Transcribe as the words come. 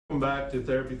Welcome back to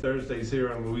Therapy Thursdays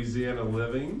here on Louisiana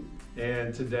Living,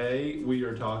 and today we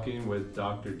are talking with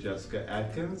Dr. Jessica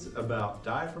Atkins about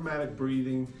diaphragmatic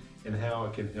breathing and how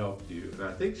it can help you. And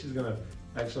I think she's going to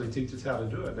actually teach us how to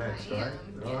do it next, right?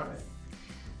 Yes. All right.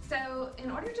 So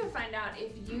in order to find out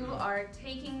if you are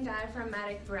taking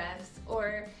diaphragmatic breaths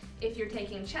or if you're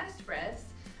taking chest breaths,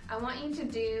 I want you to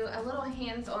do a little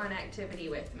hands-on activity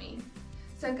with me.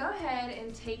 So go ahead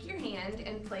and take your hand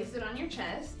and place it on your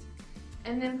chest,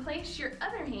 and then place your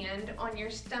other hand on your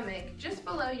stomach just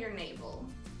below your navel.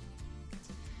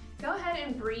 Go ahead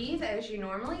and breathe as you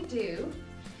normally do,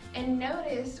 and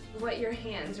notice what your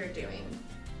hands are doing.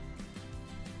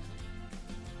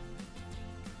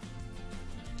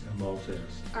 I'm all chest.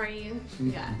 Are you?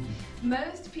 Yeah.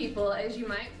 Most people, as you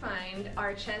might find,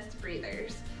 are chest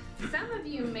breathers. Some of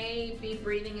you may be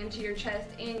breathing into your chest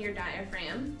and your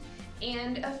diaphragm,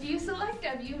 and a few select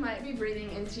of you might be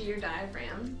breathing into your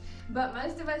diaphragm, but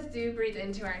most of us do breathe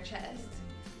into our chest.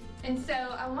 And so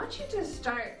I want you to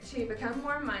start to become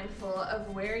more mindful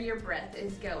of where your breath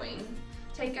is going.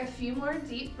 Take a few more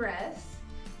deep breaths,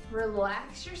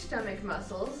 relax your stomach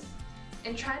muscles,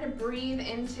 and try to breathe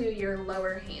into your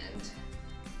lower hand.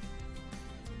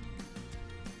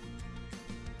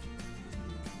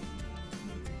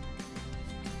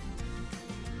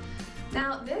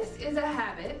 Now, this is a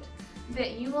habit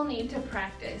that you will need to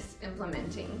practice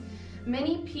implementing.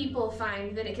 Many people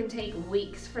find that it can take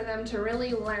weeks for them to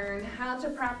really learn how to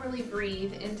properly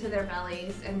breathe into their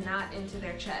bellies and not into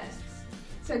their chests.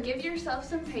 So give yourself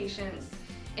some patience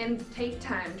and take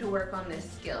time to work on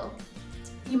this skill.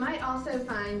 You might also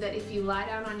find that if you lie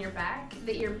down on your back,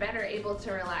 that you're better able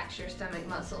to relax your stomach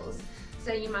muscles.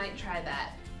 So you might try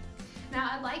that. Now,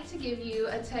 I'd like to give you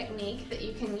a technique that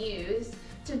you can use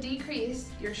to decrease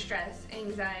your stress,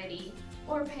 anxiety,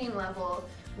 or pain level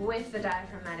with the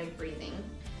diaphragmatic breathing.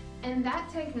 And that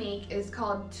technique is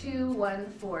called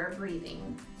 2-1-4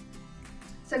 breathing.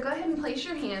 So go ahead and place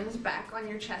your hands back on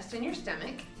your chest and your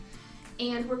stomach,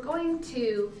 and we're going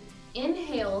to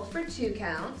inhale for 2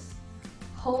 counts,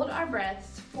 hold our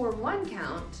breaths for 1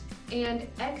 count, and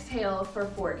exhale for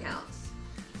 4 counts.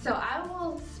 So I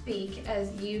will speak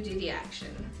as you do the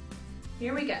action.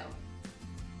 Here we go.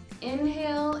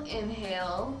 Inhale,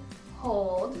 inhale,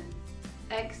 hold,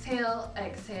 exhale,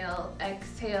 exhale,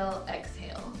 exhale,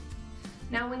 exhale.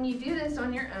 Now when you do this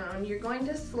on your own, you're going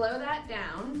to slow that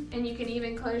down, and you can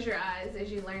even close your eyes as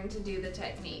you learn to do the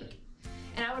technique.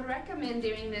 And I would recommend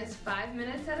doing this 5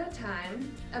 minutes at a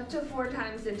time, up to 4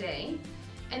 times a day,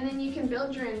 and then you can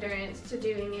build your endurance to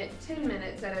doing it 10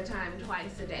 minutes at a time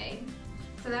twice a day.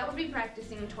 So that would be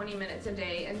practicing 20 minutes a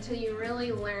day until you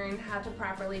really learn how to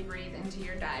properly breathe into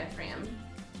your diaphragm.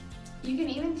 You can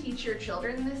even teach your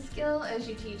children this skill as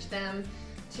you teach them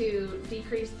to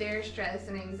decrease their stress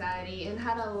and anxiety and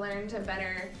how to learn to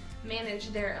better manage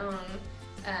their own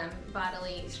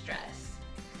bodily stress.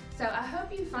 So I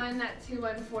hope you find that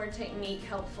 2-1-4 technique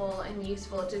helpful and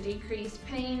useful to decrease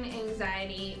pain,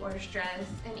 anxiety, or stress,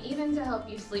 and even to help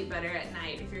you sleep better at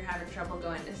night if you're having trouble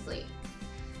going to sleep.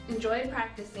 Enjoy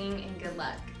practicing, and good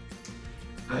luck.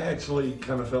 I actually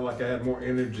kind of felt like I had more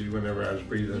energy whenever I was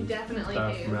breathing. You definitely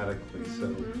diaphragmatically. do.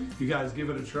 So you guys give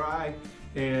it a try,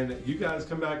 and you guys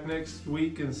come back next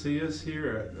week and see us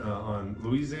here on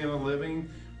Louisiana Living.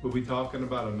 We'll be talking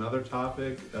about another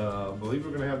topic. I believe we're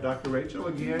going to have Dr. Rachel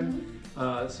again.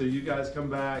 So you guys come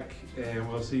back, and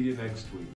we'll see you next week.